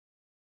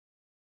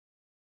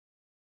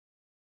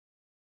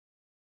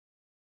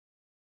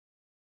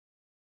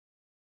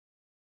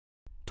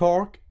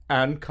Torque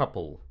and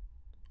couple.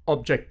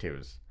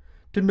 Objectives: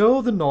 to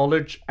know the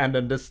knowledge and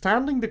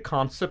understanding the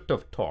concept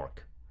of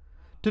torque,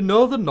 to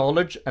know the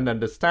knowledge and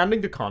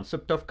understanding the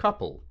concept of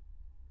couple.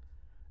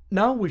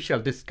 Now we shall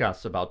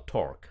discuss about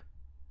torque.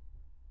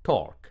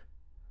 Torque.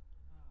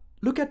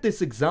 Look at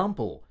this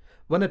example.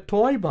 When a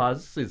toy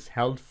bus is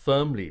held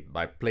firmly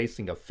by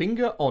placing a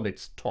finger on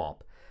its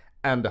top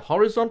and a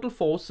horizontal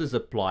force is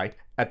applied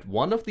at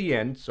one of the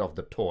ends of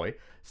the toy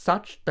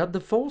such that the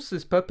force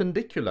is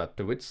perpendicular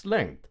to its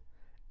length,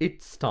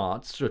 it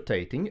starts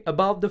rotating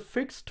about the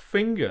fixed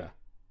finger.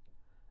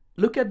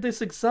 Look at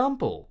this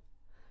example.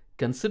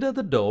 Consider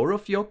the door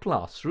of your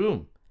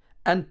classroom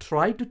and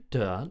try to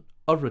turn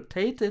or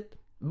rotate it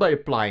by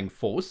applying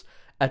force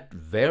at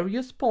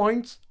various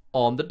points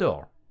on the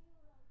door.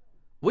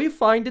 We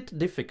find it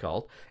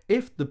difficult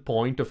if the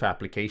point of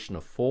application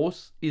of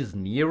force is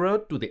nearer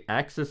to the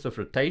axis of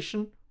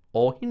rotation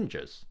or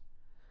hinges,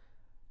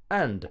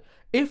 and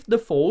if the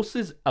force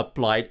is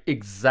applied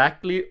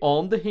exactly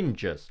on the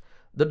hinges,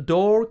 the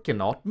door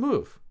cannot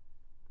move.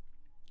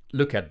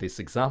 Look at this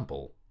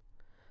example.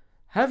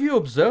 Have you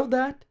observed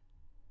that?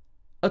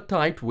 A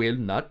tight wheel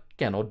nut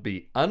cannot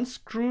be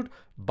unscrewed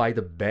by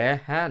the bare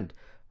hand,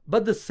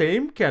 but the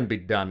same can be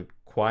done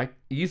quite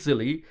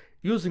easily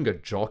using a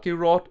jockey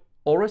rod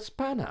or a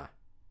spanner.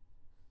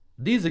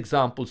 These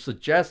examples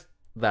suggest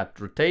that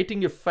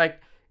rotating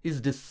effect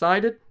is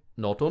decided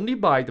not only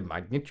by the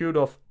magnitude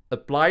of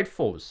applied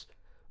force,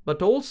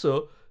 but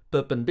also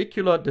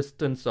perpendicular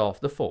distance of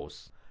the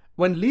force.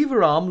 When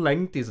lever arm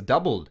length is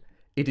doubled,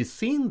 it is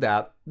seen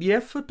that the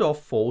effort of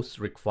force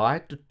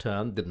required to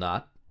turn the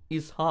nut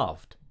is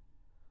halved.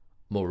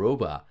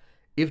 Moreover,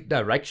 if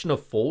direction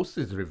of force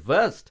is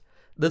reversed,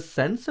 the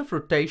sense of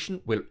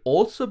rotation will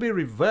also be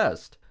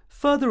reversed.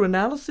 Further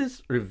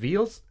analysis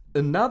reveals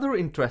another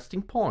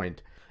interesting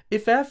point.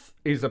 If F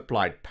is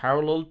applied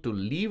parallel to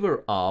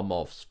lever arm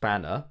of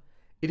spanner,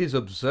 it is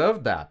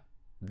observed that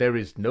there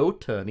is no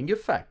turning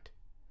effect.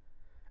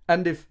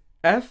 And if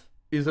F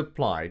is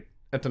applied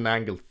at an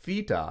angle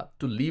theta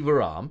to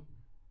lever arm,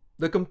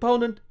 the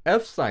component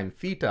F sin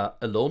theta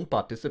alone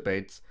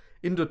participates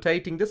in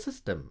rotating the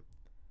system.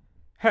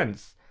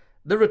 Hence,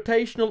 the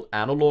rotational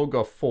analogue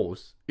of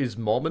force is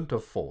moment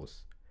of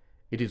force.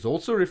 It is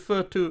also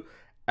referred to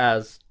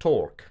as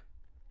torque.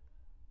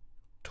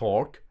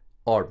 Torque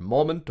or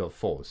moment of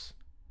force.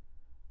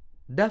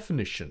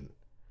 Definition.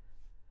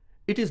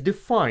 It is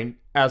defined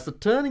as the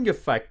turning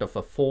effect of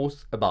a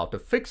force about a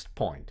fixed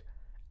point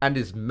and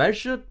is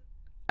measured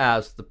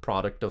as the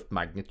product of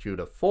magnitude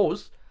of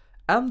force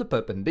and the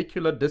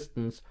perpendicular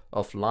distance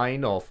of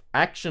line of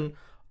action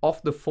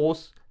of the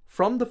force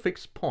from the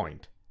fixed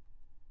point.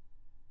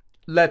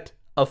 Let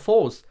a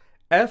force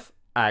F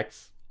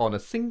acts on a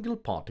single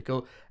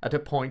particle at a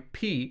point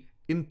P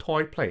in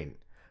toy plane,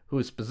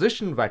 whose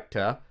position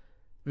vector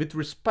with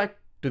respect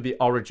to the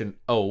origin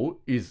O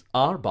is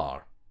r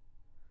bar.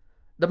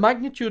 The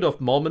magnitude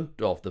of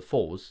moment of the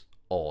force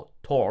or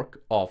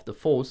torque of the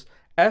force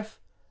F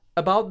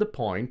about the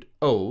point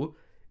O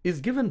is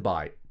given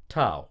by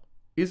tau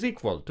is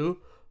equal to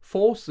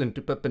force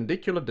into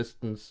perpendicular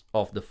distance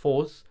of the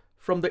force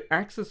from the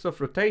axis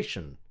of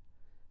rotation.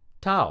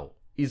 Tau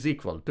is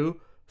equal to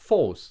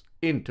force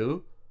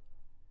into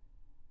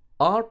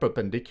r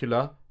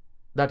perpendicular,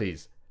 that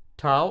is,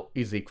 tau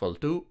is equal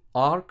to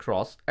r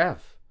cross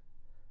F.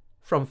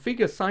 From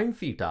figure sin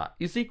theta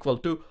is equal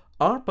to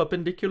r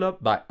perpendicular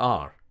by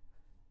r.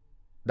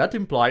 That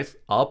implies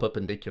r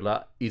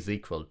perpendicular is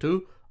equal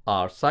to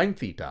r sin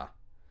theta.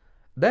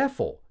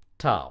 Therefore,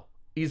 tau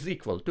is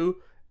equal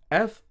to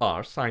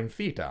Fr sin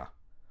theta.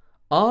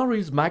 R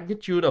is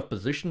magnitude of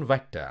position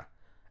vector.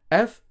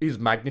 F is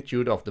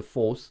magnitude of the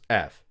force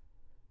F.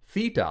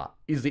 Theta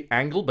is the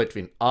angle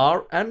between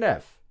R and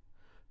F.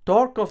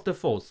 Torque of the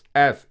force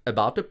F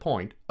about a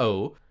point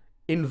O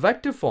in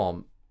vector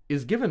form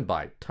is given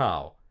by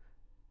tau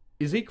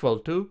is equal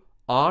to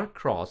R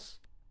cross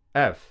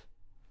F.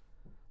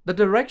 The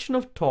direction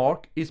of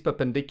torque is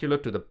perpendicular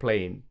to the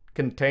plane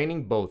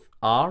containing both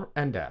R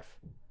and F.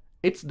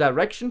 Its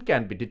direction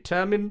can be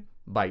determined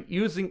by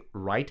using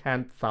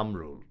right-hand thumb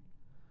rule.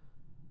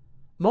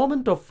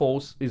 Moment of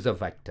force is a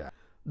vector.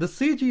 The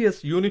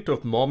CGS unit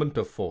of moment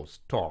of force,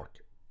 torque,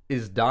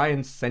 is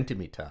Di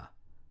centimeter.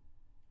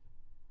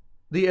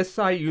 The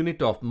SI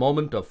unit of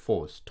moment of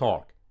force,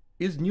 torque,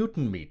 is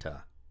Newton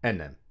meter,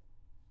 Nm.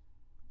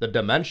 The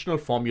dimensional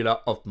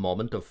formula of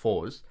moment of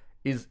force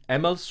is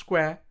ml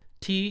square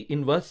T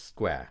inverse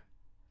square.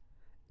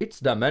 Its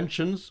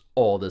dimensions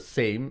are the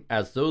same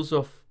as those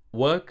of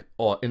work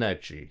or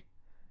energy.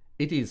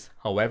 It is,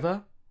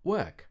 however,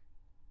 work.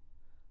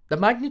 The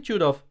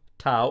magnitude of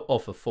tau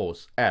of a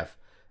force F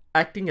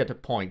acting at a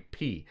point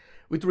P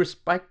with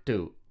respect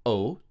to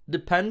O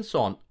depends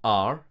on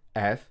R,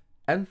 F,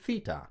 and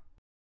theta.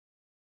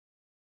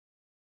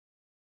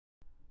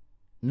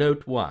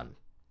 Note 1.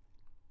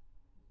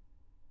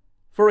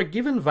 For a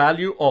given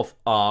value of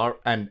R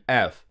and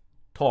F,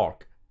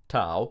 torque,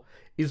 tau,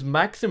 is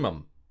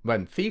maximum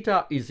when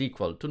theta is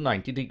equal to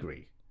 90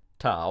 degree.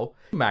 tau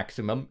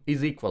maximum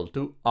is equal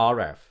to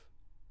Rf.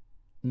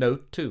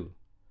 Note 2.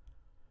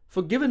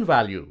 For given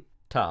value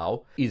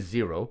tau is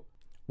 0,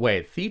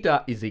 where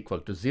theta is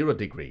equal to 0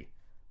 degree,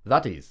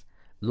 that is,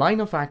 line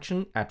of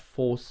action at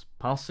force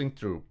passing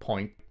through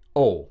point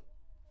O.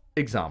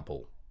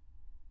 Example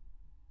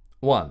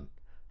 1.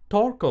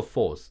 Torque of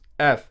force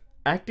F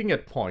acting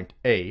at point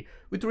A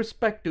with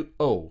respect to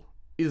O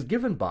is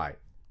given by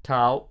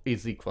tau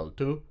is equal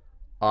to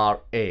Ra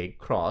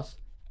cross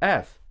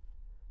F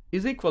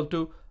is equal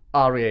to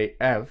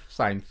RAF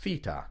sine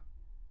theta,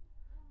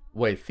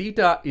 where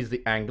theta is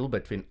the angle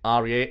between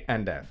Ra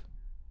and F.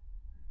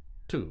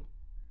 2.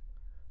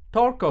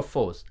 Torque of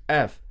force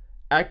F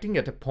acting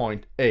at a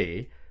point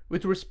A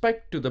with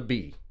respect to the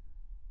B.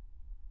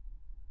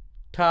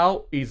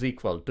 Tau is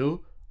equal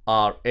to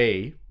Ra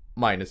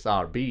minus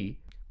Rb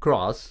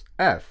cross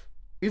F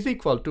is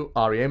equal to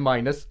Ra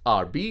minus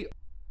Rb.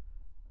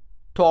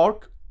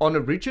 Torque on a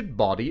rigid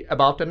body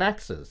about an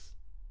axis.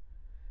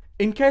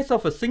 In case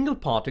of a single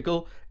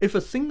particle, if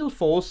a single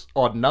force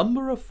or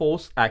number of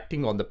force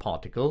acting on the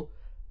particle,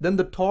 then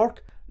the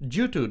torque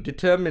due to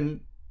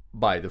determined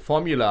by the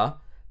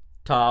formula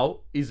tau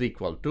is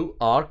equal to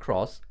R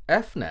cross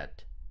F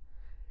net.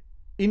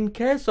 In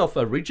case of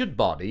a rigid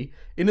body,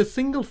 in a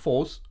single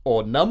force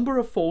or number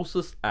of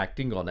forces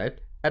acting on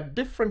it at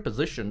different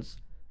positions,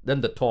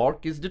 then the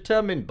torque is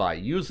determined by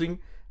using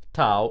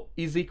tau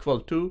is equal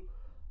to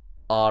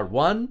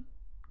R1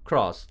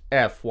 cross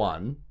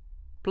F1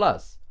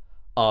 plus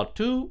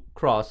R2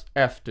 cross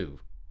F2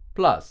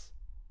 plus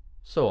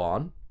so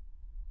on.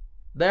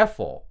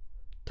 Therefore,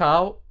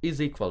 tau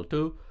is equal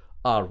to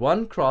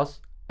R1 cross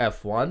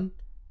F1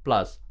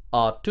 plus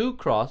R2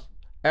 cross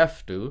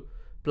F2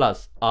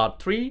 plus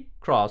R3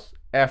 cross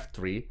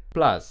F3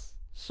 plus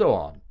so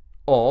on.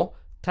 Or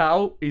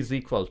tau is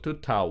equal to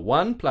tau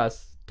 1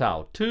 plus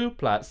tau 2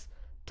 plus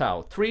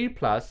tau 3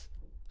 plus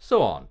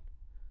so on.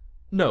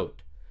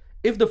 Note,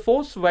 if the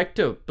force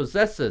vector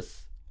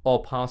possesses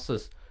or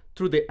passes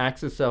through the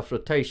axis of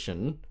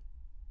rotation,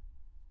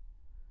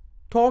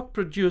 torque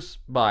produced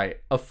by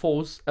a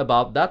force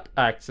about that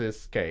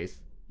axis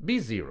case be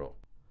 0.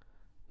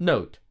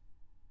 Note,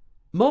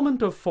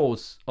 moment of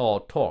force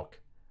or torque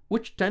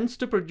which tends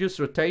to produce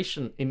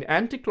rotation in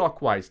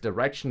anticlockwise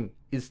direction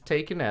is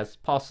taken as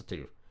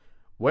positive,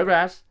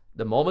 whereas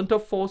the moment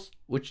of force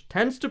which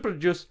tends to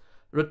produce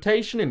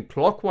rotation in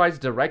clockwise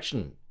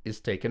direction is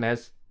taken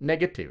as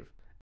negative.